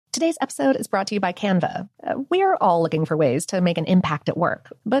Today's episode is brought to you by Canva. We're all looking for ways to make an impact at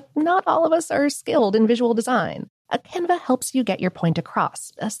work, but not all of us are skilled in visual design. Canva helps you get your point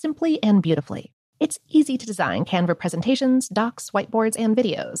across, simply and beautifully. It's easy to design Canva presentations, docs, whiteboards, and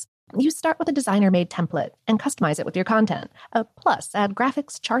videos. You start with a designer-made template and customize it with your content. Plus, add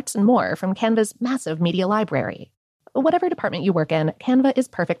graphics, charts, and more from Canva's massive media library. Whatever department you work in, Canva is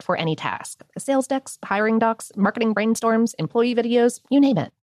perfect for any task. Sales decks, hiring docs, marketing brainstorms, employee videos, you name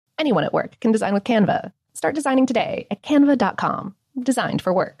it. Anyone at work can design with Canva. Start designing today at canva.com. Designed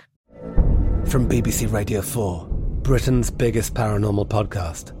for work. From BBC Radio 4, Britain's biggest paranormal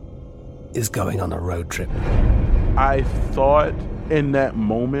podcast is going on a road trip. I thought in that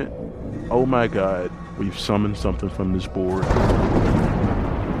moment, oh my God, we've summoned something from this board.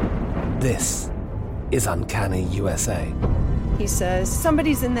 This is Uncanny USA. He says,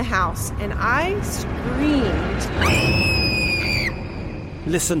 somebody's in the house, and I screamed.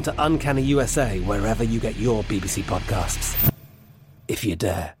 Listen to Uncanny USA wherever you get your BBC podcasts, if you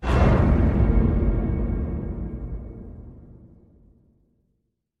dare.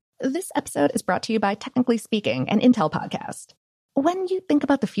 This episode is brought to you by Technically Speaking, an Intel podcast. When you think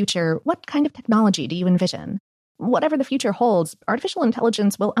about the future, what kind of technology do you envision? Whatever the future holds, artificial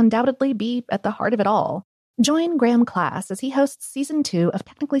intelligence will undoubtedly be at the heart of it all. Join Graham Class as he hosts Season 2 of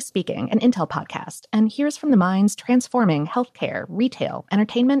Technically Speaking, an Intel podcast, and hears from the minds transforming healthcare, retail,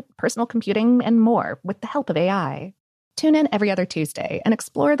 entertainment, personal computing, and more with the help of AI. Tune in every other Tuesday and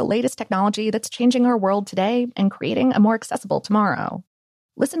explore the latest technology that's changing our world today and creating a more accessible tomorrow.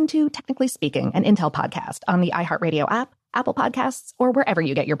 Listen to Technically Speaking, an Intel podcast on the iHeartRadio app, Apple Podcasts, or wherever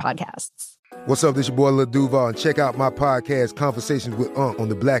you get your podcasts. What's up, this your boy Lil Duval, and check out my podcast, Conversations with Unc, on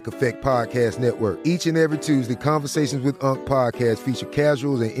the Black Effect Podcast Network. Each and every Tuesday, Conversations with Unc podcast feature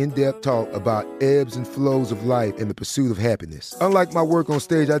casuals and in-depth talk about ebbs and flows of life and the pursuit of happiness. Unlike my work on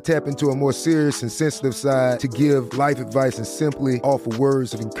stage, I tap into a more serious and sensitive side to give life advice and simply offer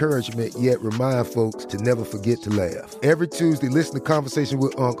words of encouragement, yet remind folks to never forget to laugh. Every Tuesday, listen to Conversations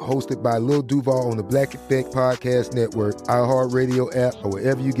with Unc, hosted by Lil Duval on the Black Effect Podcast Network, iHeartRadio app, or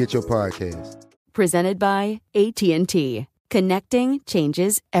wherever you get your podcasts. Presented by AT&T. Connecting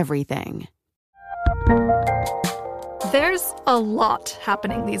changes everything. There's a lot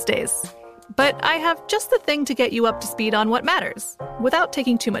happening these days, but I have just the thing to get you up to speed on what matters without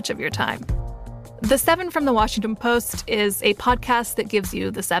taking too much of your time. The 7 from the Washington Post is a podcast that gives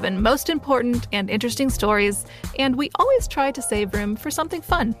you the 7 most important and interesting stories, and we always try to save room for something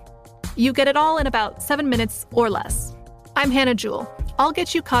fun. You get it all in about 7 minutes or less. I'm Hannah Jewell. I'll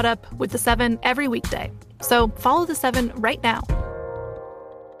get you caught up with the 7 every weekday. So follow the 7 right now.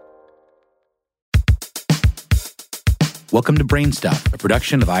 Welcome to Brainstuff, a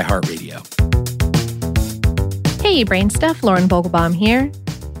production of iHeartRadio. Hey, Brainstuff, Lauren Vogelbaum here.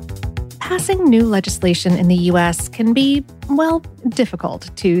 Passing new legislation in the U.S. can be, well,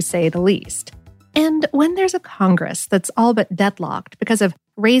 difficult, to say the least. And when there's a Congress that's all but deadlocked because of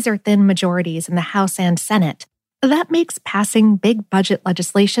razor-thin majorities in the House and Senate, that makes passing big budget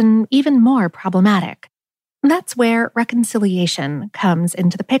legislation even more problematic. That's where reconciliation comes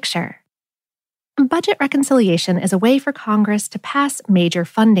into the picture. Budget reconciliation is a way for Congress to pass major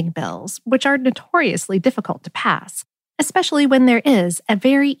funding bills, which are notoriously difficult to pass, especially when there is a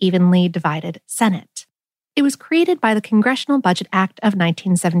very evenly divided Senate. It was created by the Congressional Budget Act of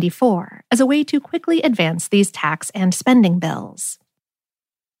 1974 as a way to quickly advance these tax and spending bills.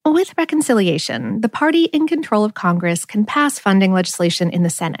 With reconciliation, the party in control of Congress can pass funding legislation in the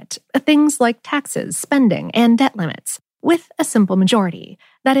Senate, things like taxes, spending, and debt limits, with a simple majority,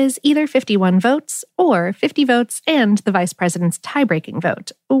 that is either 51 votes or 50 votes and the vice president's tie-breaking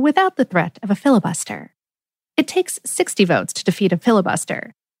vote, without the threat of a filibuster. It takes 60 votes to defeat a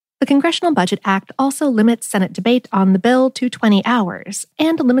filibuster. The Congressional Budget Act also limits Senate debate on the bill to 20 hours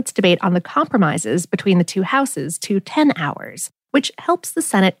and limits debate on the compromises between the two houses to 10 hours, which helps the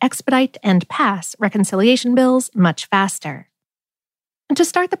Senate expedite and pass reconciliation bills much faster. And to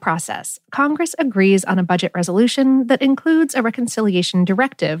start the process, Congress agrees on a budget resolution that includes a reconciliation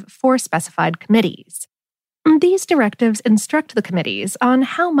directive for specified committees. These directives instruct the committees on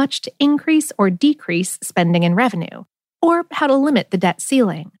how much to increase or decrease spending and revenue, or how to limit the debt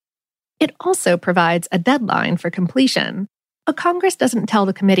ceiling. It also provides a deadline for completion. But Congress doesn't tell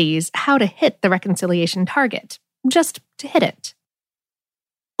the committees how to hit the reconciliation target, just to hit it.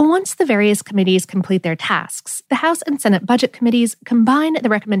 Once the various committees complete their tasks, the House and Senate budget committees combine the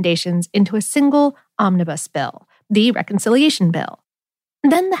recommendations into a single omnibus bill, the reconciliation bill.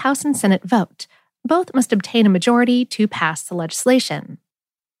 Then the House and Senate vote. Both must obtain a majority to pass the legislation.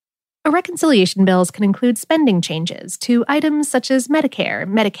 Reconciliation bills can include spending changes to items such as Medicare,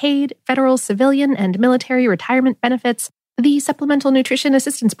 Medicaid, federal civilian and military retirement benefits, the Supplemental Nutrition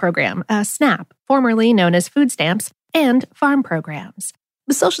Assistance Program, SNAP, formerly known as food stamps, and farm programs.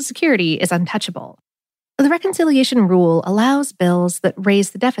 Social Security is untouchable. The reconciliation rule allows bills that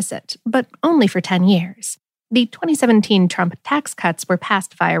raise the deficit, but only for 10 years. The 2017 Trump tax cuts were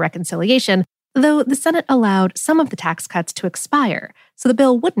passed via reconciliation, though the Senate allowed some of the tax cuts to expire, so the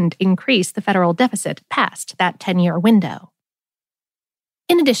bill wouldn't increase the federal deficit past that 10-year window.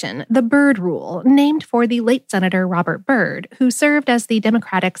 In addition, the Byrd Rule, named for the late Senator Robert Byrd, who served as the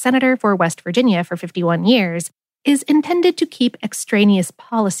Democratic Senator for West Virginia for 51 years, is intended to keep extraneous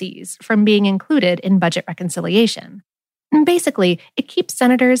policies from being included in budget reconciliation. Basically, it keeps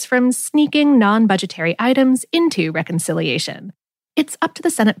senators from sneaking non-budgetary items into reconciliation. It's up to the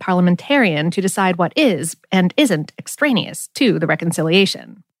Senate parliamentarian to decide what is and isn't extraneous to the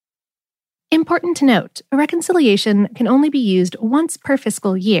reconciliation. Important to note, a reconciliation can only be used once per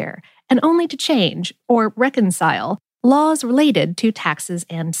fiscal year and only to change or reconcile laws related to taxes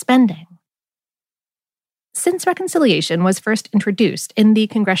and spending. Since reconciliation was first introduced in the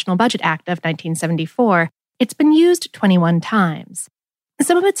Congressional Budget Act of 1974, it's been used 21 times.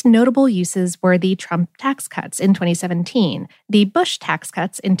 Some of its notable uses were the Trump tax cuts in 2017, the Bush tax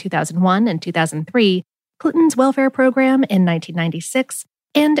cuts in 2001 and 2003, Clinton's welfare program in 1996,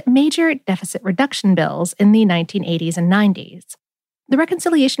 and major deficit reduction bills in the 1980s and 90s. The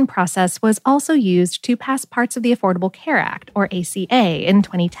reconciliation process was also used to pass parts of the Affordable Care Act, or ACA, in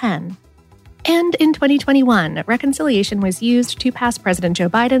 2010. And in 2021, reconciliation was used to pass President Joe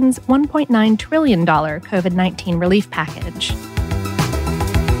Biden's $1.9 trillion COVID-19 relief package.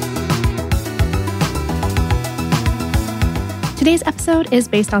 Today's episode is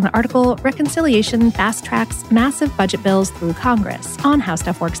based on the article Reconciliation Fast Tracks Massive Budget Bills Through Congress on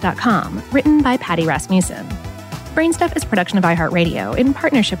HowStuffWorks.com, written by Patty Rasmussen. Brainstuff is a production of iHeartRadio in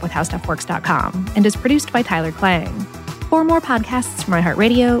partnership with HowStuffWorks.com and is produced by Tyler Klang. For more podcasts from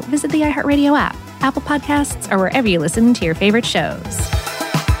iHeartRadio, visit the iHeartRadio app, Apple Podcasts, or wherever you listen to your favorite shows.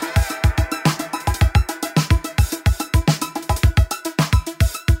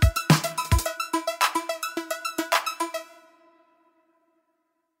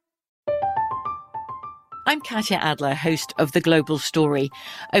 I'm Katya Adler, host of The Global Story.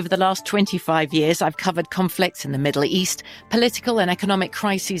 Over the last 25 years, I've covered conflicts in the Middle East, political and economic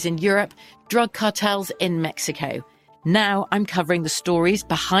crises in Europe, drug cartels in Mexico. Now I'm covering the stories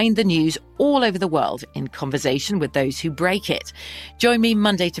behind the news all over the world in conversation with those who break it. Join me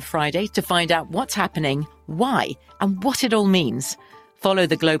Monday to Friday to find out what's happening, why, and what it all means. Follow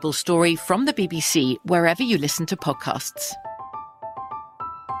The Global Story from the BBC wherever you listen to podcasts.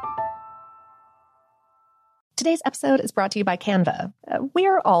 Today's episode is brought to you by Canva.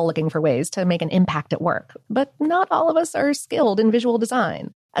 We're all looking for ways to make an impact at work, but not all of us are skilled in visual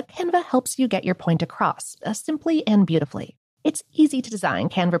design. Canva helps you get your point across, simply and beautifully. It's easy to design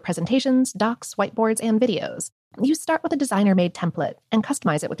Canva presentations, docs, whiteboards, and videos. You start with a designer-made template and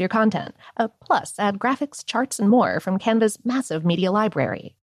customize it with your content. Plus, add graphics, charts, and more from Canva's massive media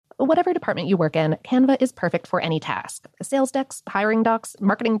library. Whatever department you work in, Canva is perfect for any task. Sales decks, hiring docs,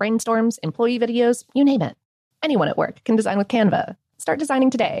 marketing brainstorms, employee videos, you name it. Anyone at work can design with Canva. Start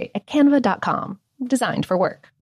designing today at canva.com. Designed for work.